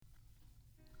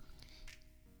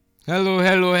Hello.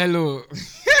 Well,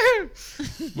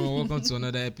 welcome to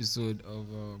another episode of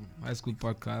High School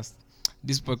Podcast.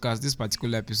 This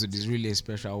particular episode is really a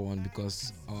special one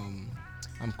because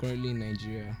I'm currently in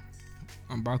Nigeria.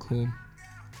 I'm back home,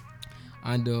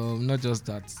 and not just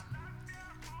that,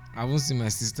 I haven't seen my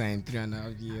sister in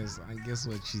 3.5 years, and guess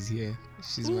what? She's here.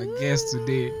 She's my guest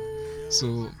today.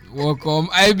 So welcome,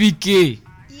 IBK.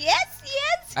 Yes.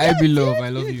 IB love, I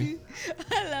love you.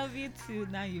 I love you too.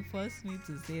 Now you forced me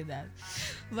to say that.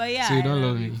 But yeah, So you I don't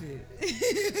love love you me?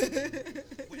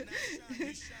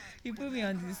 too. You put me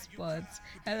on the spot.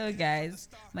 Hello guys.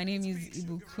 My name is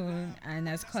Ibukun, and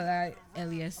as Kola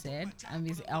earlier said, I'm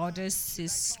his elder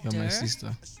sister. You're my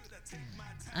sister.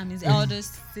 I'm his elder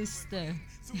sister.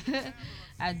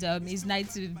 And it's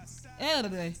nice to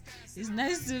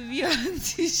be on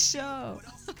this show.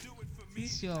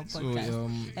 This show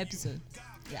podcast episode.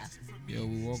 Yeah.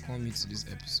 We welcome you to this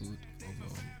episode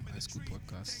of High School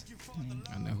Podcast,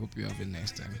 and I hope you have a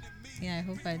nice time. Yeah, I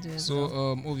hope I do.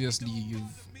 So, obviously,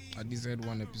 you've at least heard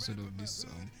one episode of this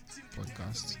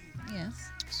podcast.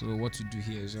 Yes. So, what we do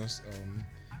here is just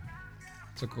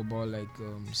talk about like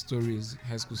stories,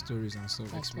 high school stories, and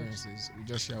stuff, experiences. We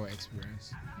just share our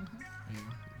experience. Yeah.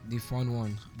 The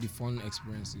fun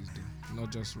experiences, though,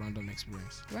 not just random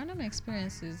experience. Random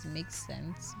experiences make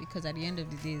sense because at the end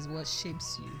of the day is what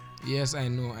shapes you. Yes, I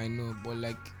know, but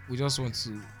like we just want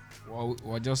to,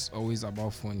 we're just always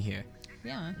about fun here.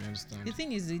 Yeah. You understand? The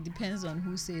thing is, it depends on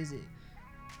who says it,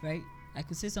 right? I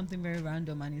could say something very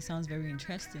random and it sounds very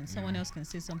interesting. Someone else can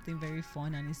say something very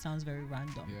fun and it sounds very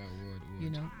random. Yeah, word. You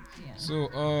know? Yeah. So,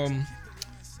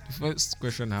 the first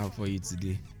question I have for you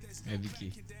today,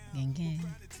 IBK.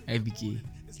 IBK.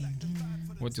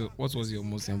 What was your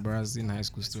most embarrassing high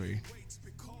school story?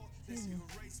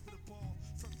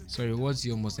 Sorry, what's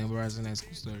your most embarrassing high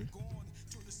school story?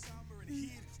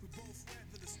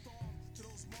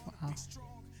 Wow.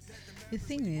 The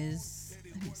thing is,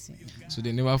 let me see. So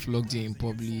they never flogged you in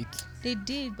public. They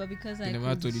did, but because They I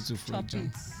never could told you to flog chop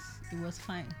them. it was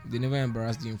fine. They never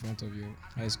embarrassed you in front of your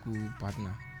high school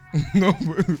partner. No.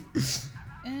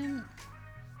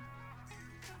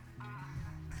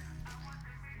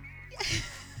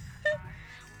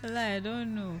 Well, I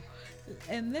don't know.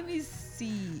 Let me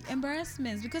see.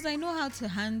 Embarrassments, because I know how to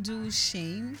handle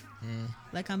shame.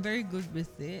 Like, I'm very good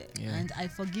with it. Yeah. And I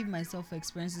forgive myself for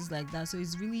experiences like that. So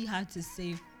it's really hard to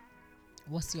say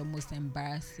what's your most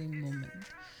embarrassing moment.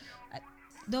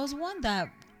 There was one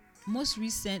that most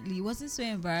recently wasn't so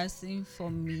embarrassing for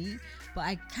me, but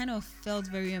I kind of felt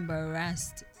very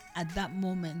embarrassed at that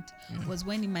moment. Was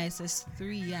when in my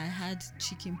SS3 I had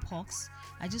chicken pox.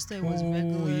 I just thought it was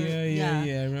regular. Yeah.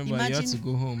 I remember. You had to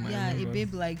go home. A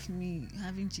babe like me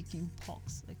having chicken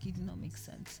pox, like, it did not make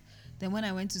sense. Then when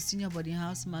I went to senior boarding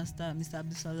house master, Mr.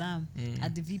 Abdusalam,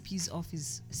 at the VP's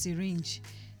office, syringe,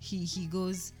 he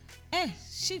goes, "Hey,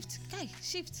 shift. I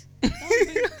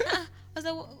was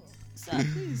like, "Sir,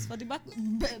 please, for the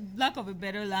lack of a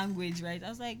better language, right?" I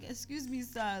was like, "Excuse me,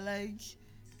 sir, like,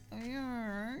 are you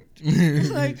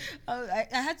alright?" Like, I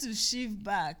had to shift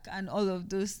back and all of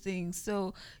those things.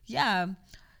 So yeah,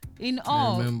 in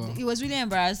all, it was really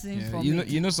embarrassing for me.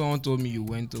 You know, someone told me you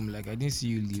went home. Like, I didn't see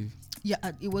you leave. Yeah,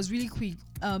 it was really quick.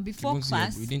 Before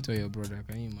class, You didn't tell your brother.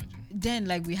 Can you imagine? then,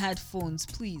 like, we had phones.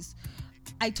 Please,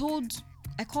 I called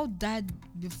dad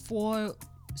before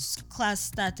class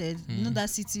started. You know that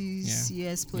city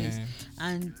CS place,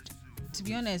 and to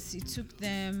be honest, it took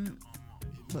them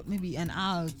but maybe an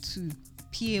hour or two.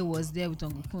 PA was there with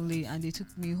Uncle Kunle and they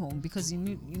took me home because you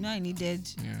know I needed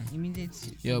immediate.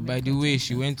 Yeah, by the way,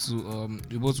 she went to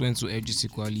we both went to FGC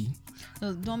Kwali.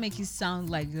 No, don't make it sound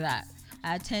like that.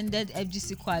 I attended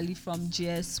FGC Kwali from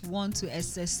GS1 to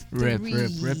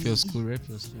SS3. Rep your school.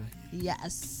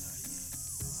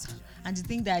 Yes. And the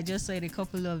thing that I just saw it a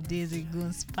couple of days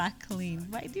ago, sparkling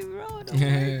by the road. Oh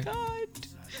my god.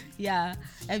 Yeah,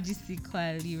 FGC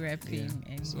Kwali repping.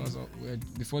 Yeah. Anyway. So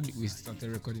before we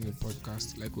started recording the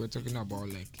podcast, like, we were talking about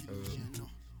like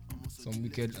some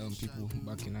wicked people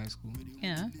back in high school.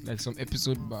 Yeah. Like some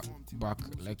episode back,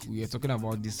 like, we were talking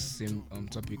about this same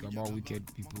topic about wicked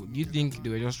people. Do you think they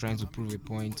were just trying to prove a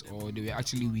point, or they were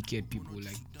actually wicked people,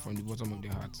 like, from the bottom of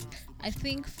their hearts? I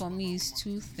think for me it's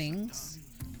two things.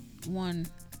 One,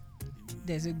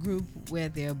 there's a group where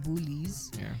they're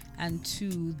bullies, and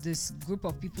two, this group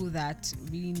of people that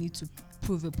really need to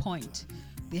prove a point.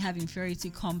 They have inferiority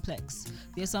complex.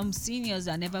 There's some seniors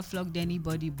that never flogged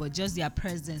anybody, but just their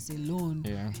presence alone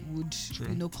would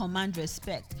command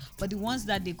respect. But the ones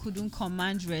that they couldn't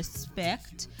command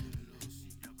respect,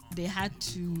 they had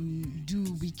to do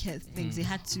wicked things. They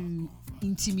had to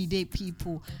intimidate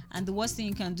people. And the worst thing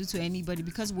you can do to anybody,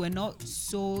 because we're not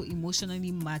so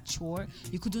emotionally mature,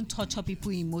 you couldn't torture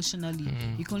people emotionally.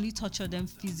 You can only torture them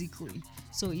physically.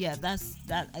 So yeah, that's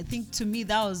that. I think to me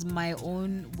that was my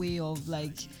own way of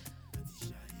like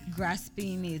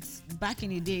grasping it. Back in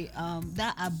the day,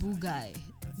 that Abu guy,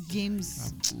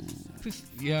 games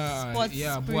sports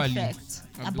Abu Ali. prefect,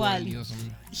 Abu Abu Ali Ali. or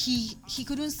something. He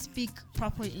couldn't speak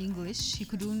proper English. He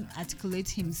couldn't articulate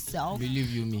himself. Believe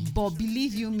you me. But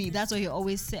believe you me, that's what he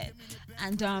always said.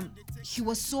 And he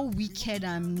was so wicked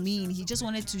and mean. He just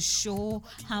wanted to show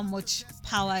how much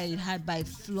power it had by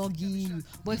flogging you.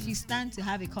 But if you stand to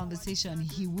have a conversation,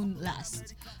 he wouldn't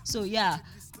last. So yeah,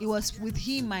 it was with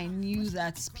him I knew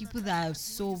that people that are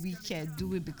so wicked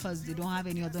do it because they don't have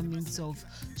any other means of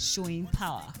showing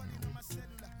power.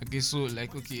 Okay, so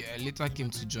like I later came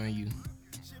to join you,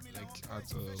 like at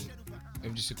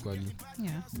FGC Kwali.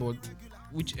 Yeah. But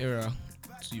which era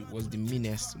to you was the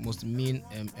most mean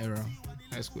era,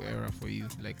 high school era for you?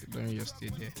 Like during your stay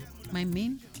there, My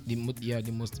main? the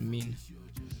most mean.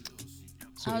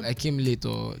 So I'll- I came late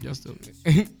or just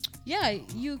Yeah,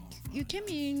 you came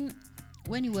in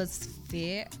when it was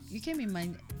fair. You came in my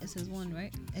SS1,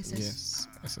 right? yes,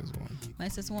 SS1. My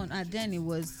SS1. And then it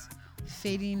was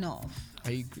fading off.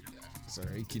 Are you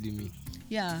kidding me?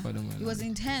 Yeah, Pardon my it was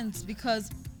language. intense because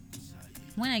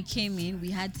when I came in, we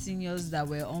had seniors that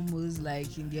were almost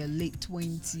like in their late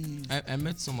 20s. I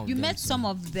met some of You them. met some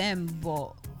of them,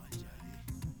 but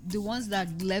the ones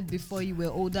that left before you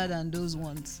were older than those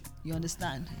ones. You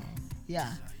understand?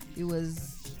 Yeah, it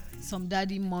was some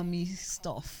daddy mommy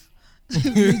stuff.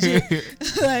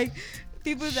 Like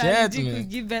people that Shit, man. could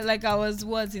give birth. Like I was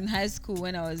in high school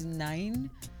when I was 9.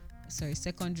 Sorry,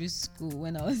 secondary school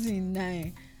when I was in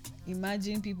 9.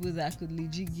 Imagine people that could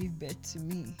legit give birth to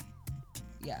me.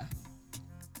 Yeah.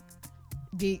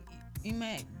 They in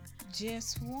my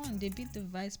GS1, they beat the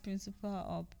vice principal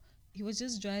up. He was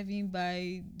just driving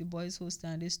by the boys' hostel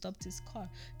and they stopped his car.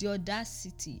 The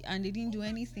audacity, and they didn't do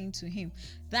anything to him.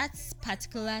 That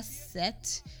particular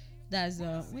set, that's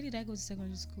when did I go to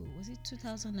secondary school? Was it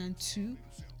 2002?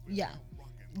 Yeah,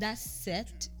 that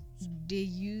set, they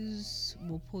use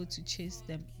Mopo to chase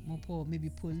them. Mopo or maybe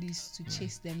police to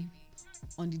chase them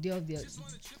on the day of their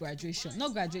graduation.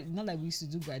 Not like we used to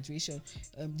do graduation.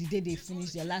 The day they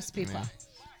finished their last paper. Yeah.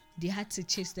 They had to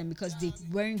chase them because they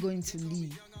weren't going to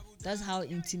leave. That's how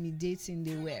intimidating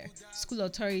they were. School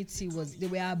authority they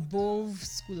were above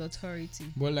school authority.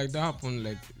 But like that happened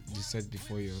like the set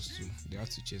before yours too. They had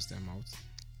to chase them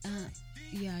out.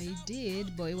 Yeah, it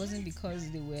did, but it wasn't because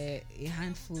they were a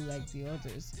handful like the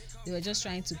others. They were just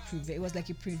trying to prevent. It was like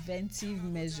a preventive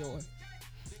measure.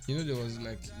 You know, there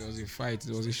was a fight,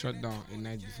 there was a shutdown a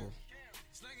night before.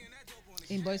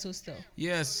 In boys' hostel.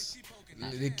 Yes,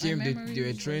 they came. They memory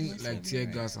were trained was like not tear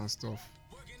right. gas and stuff.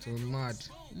 It was mad.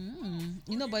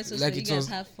 You know, boys' hostel. Like You it guys was-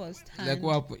 have first hand. Like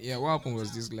what happened? Yeah, what happened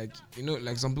was this. Like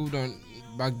like some people don't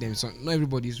back then. So not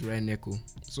everybody's right Neko.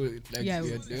 So like Yeah.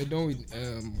 they were done with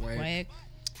WAEC. Quiet.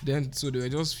 Then so there were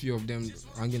just few of them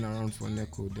hanging around for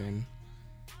Neko.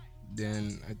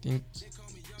 Then I think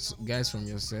guys from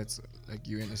your set, like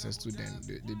you and SS2,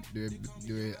 then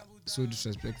they were so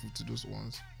disrespectful to those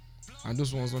ones, and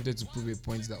those ones wanted to prove a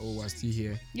point that we're still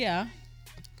here. Yeah.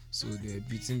 So they were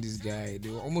beating this guy. They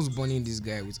were almost burning this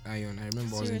guy with iron. I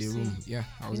remember I was in the Seriously? room. Yeah,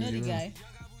 I You was know in the the room. guy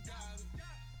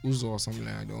Uzo or something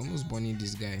like that. They were almost burning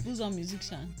this guy. who's a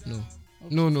musician. No.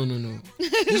 Okay. No.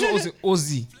 This one was an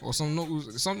Ozzy or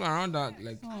something around that.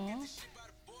 Like Oh.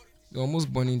 they were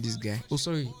almost burning this guy. Oh,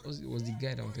 sorry, Ozzy was the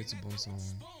guy that wanted to burn someone.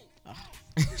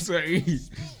 Sorry.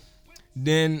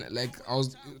 Then like it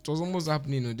was almost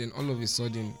happening. Then all of a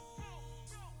sudden,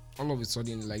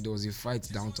 like there was a fight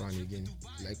downtown again.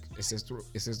 Like SS2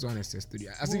 and SS3.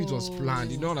 As if it was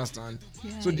planned. You don't understand.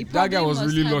 Yeah, So it that guy probably was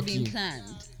must really have been lucky. planned.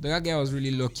 That guy was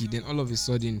really lucky. Then all of a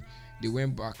sudden, they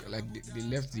went back. Like they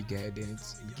left the guy. Then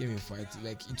it became a fight.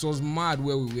 Like it was mad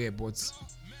where we were, but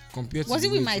compared to Was the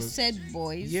it way with my was- set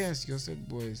boys? Yes, your set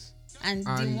boys. And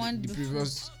And the one the before.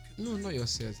 previous. No, not your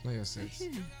set. Not your set.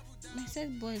 My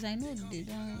set boys, I know they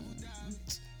don't.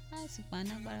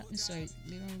 Sorry,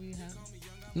 they don't really have.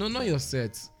 No, not your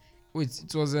set. Wait,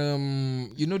 it was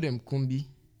you know them Kumbi,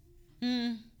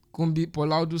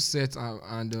 Paulaudu set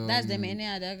and That's the many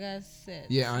other guys set.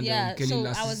 yeah, and Kelly so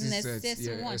I was in Lassisi set.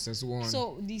 SS1. Yeah, SS1.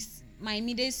 So this my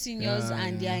immediate seniors Yeah,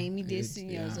 and their yeah. immediate It-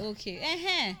 seniors. yeah.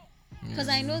 Okay. Because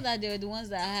I know that they were the ones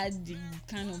that had the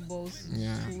kind of balls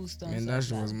Yeah, to pull stunts and like that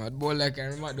shit was mad. But like I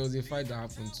remember there was a fight that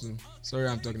happened too. Sorry,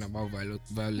 I'm talking about violent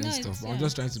No, stuff. it's- But I'm yeah.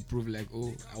 just trying to prove like,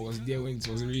 oh, I was there when it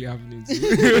was really happening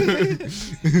too.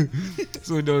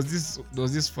 So there was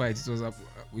this fight. It was up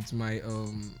with my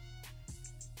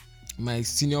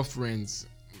senior friends,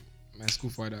 my school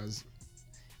fathers.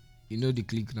 You know the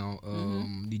clique now.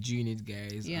 The G Unit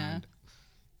guys Yeah. and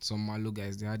some Malo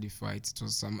guys. They had the fight. It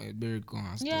was some Bericon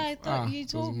and stuff. Yeah, I thought you it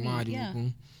was told me, mad, yeah.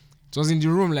 Ibukun. It was in the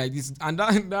room like this, and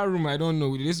that room I don't know.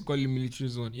 We used to call it military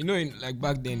zone. You know, in like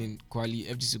back then in Kwali,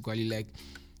 FGC Kwali, like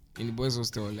in the boys'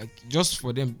 hostel, like just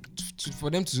for them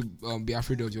to be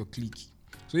afraid of your clique.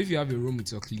 So if you have a room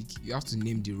with your clique, you have to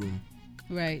name the room.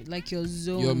 Right, like your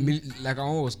zone. Like our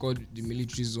one was called the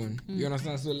military zone. You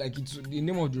understand? So like it's the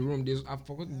name of the room. I've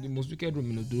forgotten the most wicked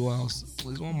room in the Odo house.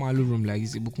 There's one Malu room like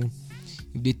this. Ibukun.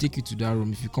 If they take you to that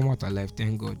room, if you come out alive,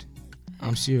 thank God.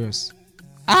 I'm serious.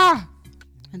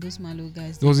 And those Malo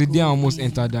guys. There was they a day I go almost in.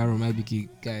 entered that room. IBK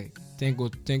guy. Thank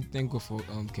God for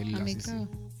Kelly I'm a Lasisi. girl.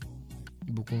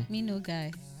 Ibukun. Me no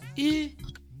guy.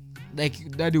 Like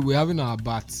that day we're having our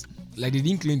baths. Like they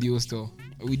didn't clean the hostel.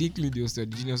 We didn't clean the hostel.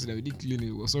 The junior hostel. We didn't clean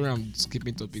it. Well, sorry, I'm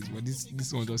skipping topics, but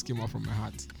this one just came out from my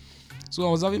heart. So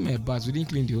I was having my bath. We didn't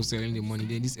clean the hostel in the morning.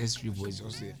 Then this S3 boys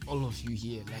just said, "All of you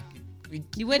here, like."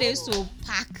 The way they used to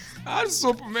pack. I had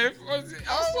soap on my all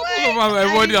over my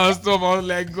body and stuff. I was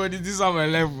like, God, is this how my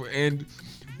life will end?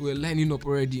 We're lining up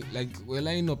already. Like we're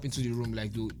lining up into the room.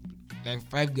 Like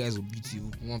 5 guys will beat you,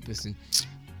 one person.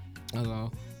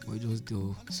 We just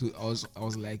do. So I was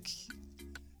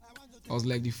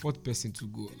like the 4th person to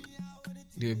go.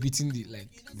 They were beating the The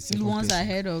second ones person.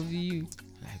 ahead of you.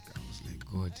 Like I was like,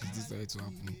 God, is this how it will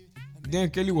happen? Then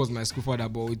Kelly was my school father,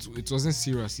 but it wasn't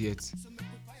serious yet.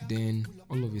 Then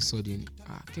all of a sudden,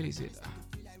 Kelly said,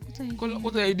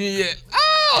 what are you doing here?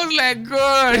 I was like,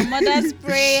 God. Mother's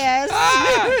prayers.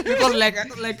 Because like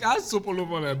I had soap all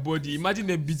over my body. Imagine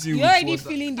them beating You're with already water.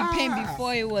 feeling the pain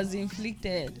before it was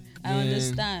inflicted. I Then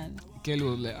understand. Kelly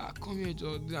was like, come here,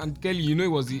 George. And Kelly, you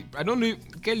know, I don't know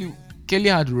if Kelly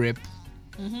had rep.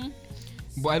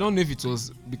 But I don't know if it was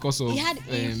because of He had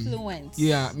influence.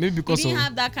 Yeah, maybe He because didn't of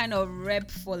have that kind of rep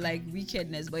for like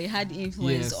wickedness, but he had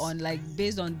influence Yes. on like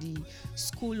based on the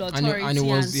school And authority it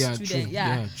was- yeah, student. true,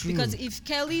 Yeah. yeah, true. Because if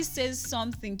Kelly says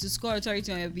something to school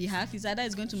authority on your behalf, it's either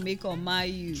it's going to make or mar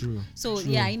you. True, So true,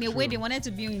 yeah, in a way true. they wanted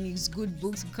to be in his good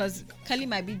books because Kelly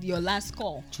might be your last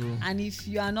call. True. And if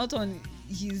you are not on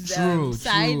his True,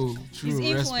 side, true, his true,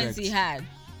 influence respect. he had.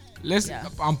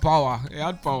 and power. He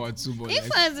had power too, but like,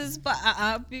 Influence is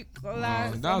wow,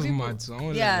 that was mad. So I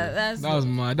won't Yeah, lie. that's that was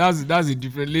mad. That's a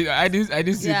different. I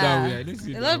didn't see it that way. I didn't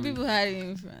see it a that lot of way. people had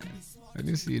influence. I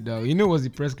didn't see it that way. You know, was the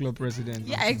press club president.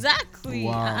 Yeah, exactly.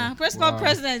 Wow, Press club wow.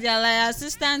 president, they're like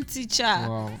assistant teacher.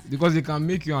 Wow, because they can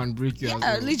make you and break you. as Yeah,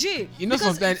 well. legit. You know,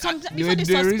 Because sometimes before they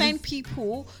the reason- suspend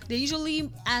people, they usually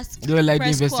ask They were like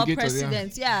the press club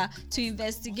investigators, yeah. presidents, to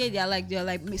investigate. They're like,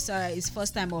 Mr. It's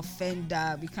first time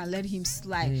offender. We can let him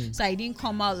slide. So I didn't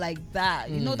come out like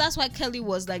that. You know, that's why Kelly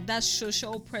was like that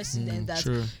social president that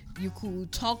True. you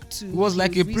could talk to. He was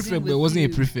like to a reason prefect, but with he wasn't a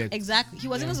you. prefect. Exactly. He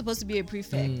was Yeah. even supposed to be a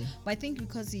prefect, but I think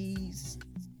because he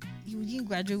didn't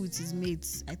graduate with his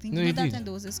mates. I think No, you know he that did. time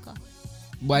there was a scar.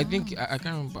 But I think I can't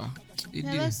remember. It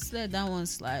Yeah, did. let's let that one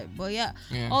slide. But yeah,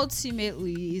 Yeah.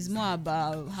 ultimately, it's more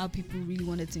about how people really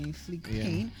wanted to inflict Yeah.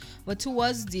 pain. But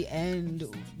towards the end,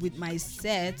 with my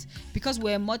set, because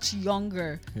we're much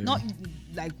younger, not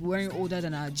like we're older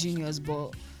than our juniors,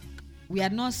 but we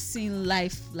had not seen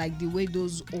life like the way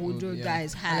those older yeah.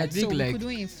 guys And I had. think, So we like, couldn't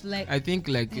inflict. I think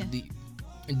like Yeah.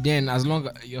 then as long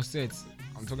as your set,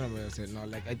 I'm talking about your set now.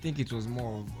 Like I think it was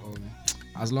more of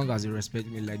as long as you respect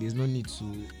me, like there's no need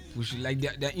to push it. Like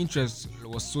their interest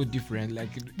was so different. Like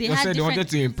They you had said, they wanted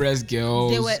to impress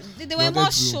girls. they were wanted more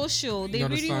to- social. They you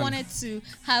really understand? wanted to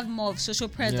have more of social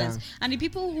presence. Yeah. And the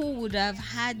people who would have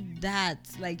had that,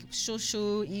 like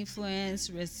social influence,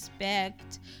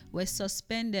 respect, were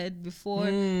suspended before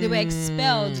they were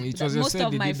expelled. It was your Most set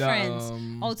of they my did that,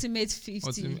 friends, Ultimate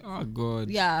 50. oh God.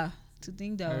 Yeah, to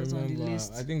think that I was on the remember.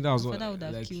 list. I think that was My what father would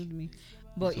have like, killed me.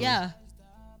 But was- yeah.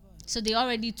 So they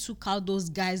already took out those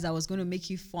guys that was going to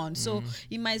make it fun. So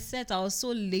Mm-hmm. in my set, I was so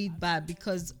laid back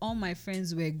because all my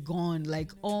friends were gone,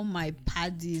 like all my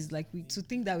paddies, like to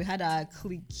think that we had our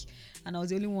clique, and I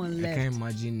was the only one I left. can't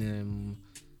imagine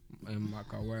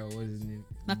Makawai, what is his name?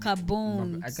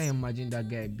 Macabones. I can't imagine that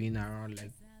guy being around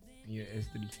like in your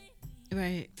S3.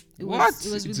 Right. It What? Was,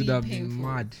 it was It really would have painful. been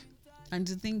mad. And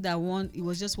to think that it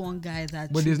was just one guy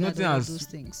that. But there's triggered nothing all of as those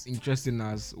things. interesting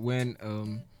as when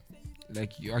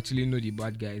like you actually know the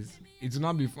bad guys, it will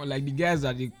not be fun. Like the guys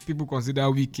that the people consider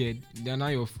wicked, they're not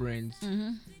your friends.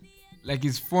 Like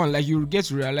it's fun. Like you get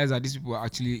to realize that these people are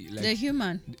actually like they're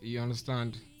human. You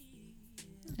understand?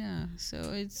 Yeah, so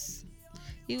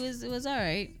it was all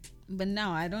right. But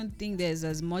now I don't think there's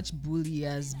as much bully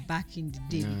as back in the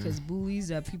day, because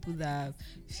bullies are people that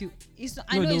feel it's not,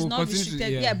 I know it's not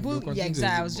restricted.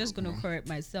 Exactly. I was just gonna correct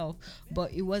myself,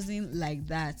 but it wasn't like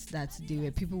that they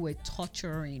were people were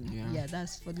torturing. Yeah,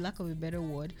 that's, for the lack of a better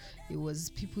word, it was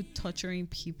people torturing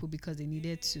people because they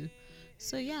needed to.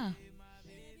 So yeah.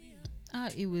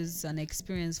 It was an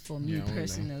experience for me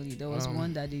personally. There was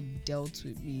one that they dealt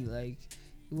with me like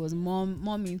it was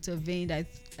mom intervened. I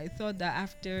thought that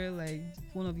after like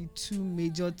one of the two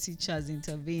major teachers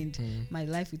intervened, my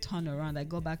life would turn around. I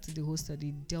got back to the hostel.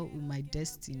 They dealt with my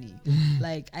destiny.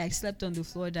 Like I slept on the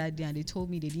floor that day, and they told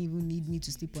me they didn't even need me to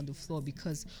sleep on the floor,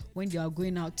 because when they are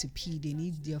going out to pee, they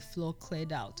need their floor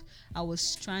cleared out. I was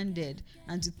stranded,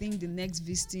 and to think the next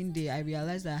visiting day, I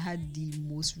realized I had the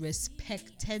most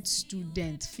respected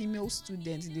student, female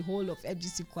student in the whole of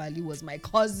FGC Kwali was my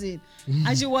cousin,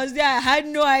 and she was there. I had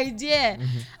no idea.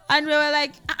 And we were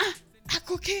like,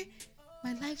 okay.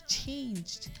 My life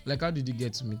changed. Like, how did you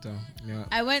get to meet her? Yeah.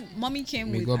 I went, mommy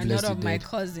came with another of my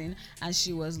cousin, and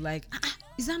she was like,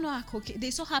 is that not Akoke?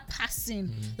 They saw her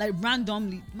passing like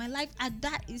randomly. My life at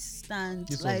that instant.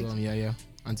 This like, was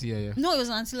Auntie Yaya. No, it was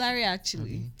Auntie Larry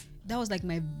actually. That was like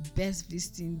my best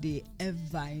visiting day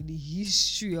ever in the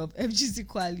history of FGC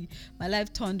Kwali. My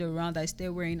life turned around. I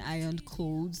started wearing ironed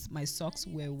clothes. My socks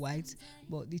were white.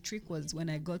 But the trick was, when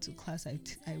I got to class, I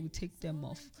would take them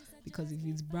off, because if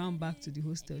it's brown back to the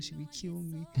hostel, she would kill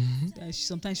me.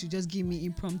 Sometimes she just give me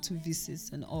impromptu visits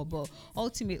and all. But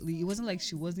ultimately, it wasn't like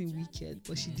she wasn't wicked,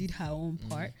 but she did her own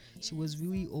part. She was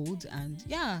really old, and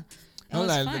yeah. No,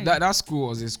 like that school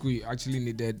was a school you actually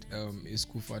needed a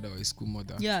school father or a school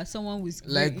mother. Yeah, someone with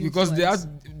like because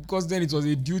then it was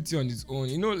a duty on its own.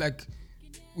 You know, like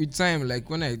with time, like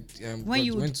when I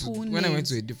went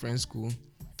to a different school,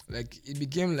 like it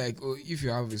became like, oh, if you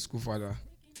have a school father,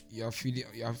 you are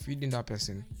feeding that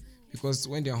person, because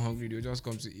when they're hungry they'll just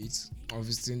come to eat on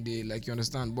visiting day. Like, you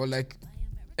understand? But like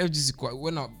FGC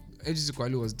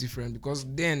Kwali was different, because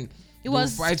then it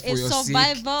was fight for a your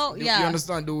survival. You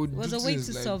understand? They would it was a way to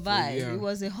survive. It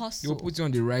was a hustle. They will put you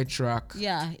on the right track.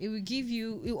 Yeah, it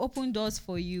will open doors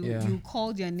for you. Yeah. You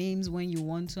call their names when you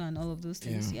want to, and all of those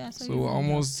things. Yeah. So we're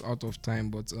almost out of time,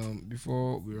 but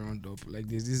before we round up, like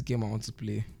there's this game I want to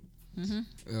play.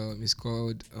 It's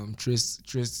called Trace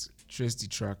the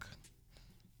Track.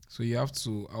 So you have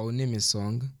to, I will name a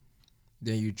song,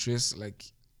 then you trace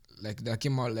like that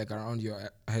came out like around your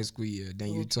high school year.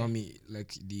 Then you tell me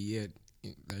like the year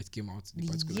that it came out. The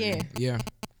particular year. Yeah.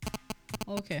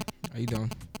 Okay. Are you down?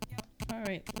 All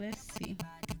right. Let's see.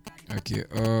 Okay.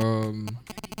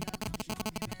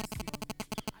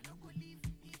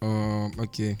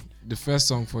 Okay. The first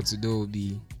song for today will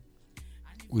be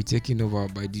 "We're Taking Over"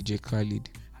 by DJ Khaled.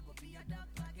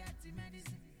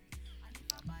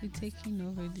 We're taking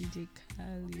over, DJ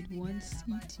Khaled, one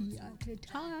city at a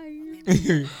time.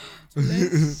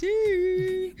 Let's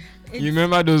see. You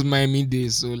remember those Miami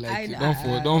days, so like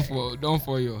don't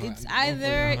fall your heart. It's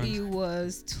either it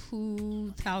was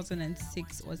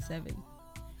 2006 or 7.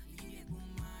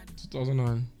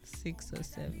 2006 or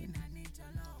 7.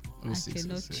 I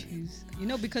cannot choose. You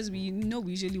know, because we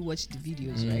usually watch the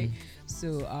videos, right?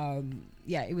 So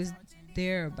yeah, it was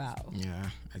thereabout. Yeah,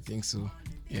 I think so.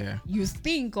 Yeah. You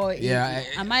think, or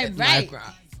am I right?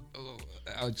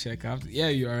 I'll check after. Yeah,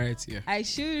 you are right. Yeah. I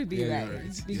should be right,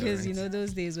 because you know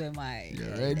those days were my. You're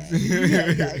right.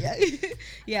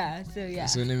 Yeah. So yeah.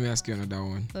 So let me ask you another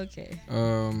one. Okay.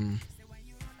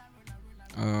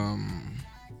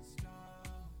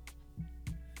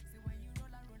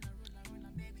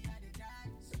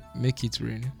 Make It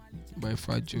Rain by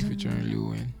Fat Joe featuring Lil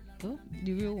Wayne. Oh,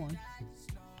 the real one.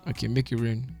 Okay, Make It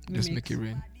Rain. Just Make It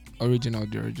Rain. The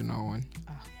original one.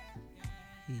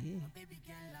 Yeah.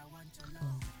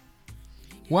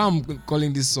 Why I'm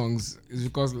calling these songs is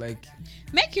because like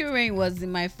Make It Rain was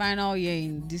in my final year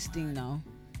in this thing now.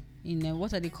 In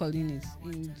what are they calling it?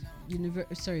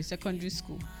 In secondary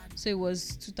school. So it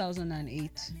was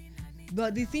 2008.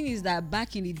 But the thing is that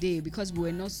back in the day, because we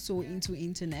were not so into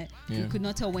internet, you could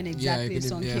not tell when exactly a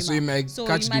song came out. So you might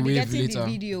catch the wave be getting later. The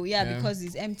video, because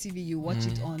it's MTV, you watch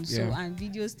it on. So and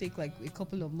videos take like a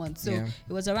couple of months. So it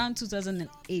was around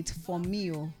 2008 for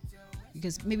me,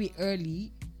 because maybe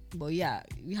early, but yeah,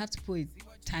 we have to put a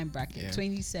time bracket.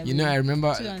 27. You know, I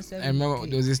remember there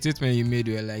was a statement you made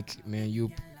where like, man,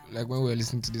 you like when we were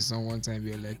listening to this song one time,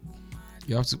 you were like,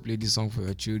 you have to play this song for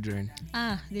your children.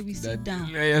 They will sit down.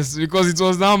 Yes, because it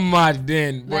was that mad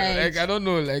then. But Like, I don't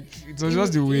know, like it was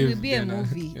just the wave. It will be a then,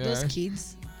 movie. yeah. Those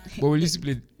kids. But we used to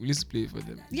play it for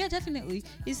them. Yeah, definitely.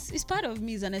 It's part of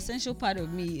me. It's an essential part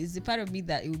of me. It's the part of me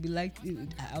that it would be like.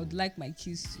 I would like my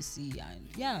kids to see, and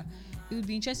yeah, it would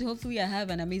be interesting. Hopefully, I have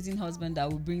an amazing husband that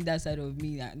will bring that side of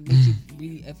me and make it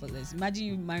really effortless. Imagine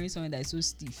you marrying someone that is so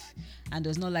stiff and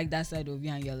does not like that side of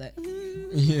you, and you're like,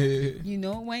 Yeah. you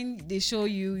know, when they show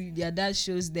you, their dad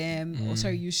shows them. Oh,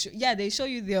 sorry, they show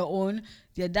you their own.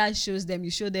 Their dad shows them.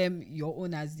 You show them your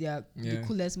own as the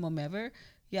coolest mom ever.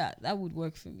 Yeah, that would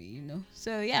work for me, you know.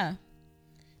 So yeah.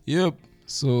 Yep.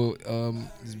 So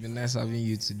it's been nice having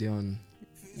you today on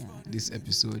this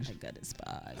episode. I got a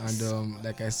spot. And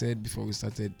like I said before we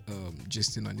started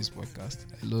jesting on this podcast,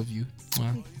 I love you.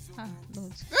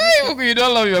 Lord. Hey, okay, you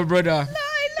don't love your brother. No,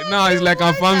 I love now it's like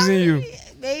I'm fancying you.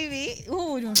 Baby,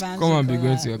 who wouldn't fancy? Come and be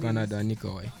going to your Canada,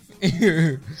 Nikawai.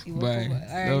 Bye.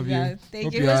 All right, love you. Thank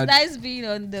Hope you. It was nice being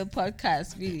on the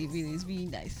podcast. Really, really, it's really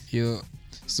nice. Yeah.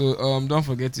 So don't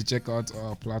forget to check out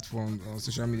our platform, our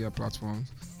social media platforms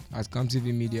at Cam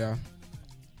TV Media,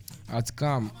 at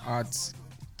Cam at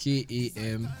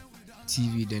KAM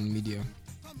TV then Media.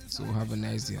 So have a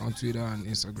nice day on Twitter and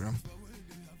Instagram.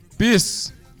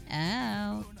 Peace.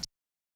 Out.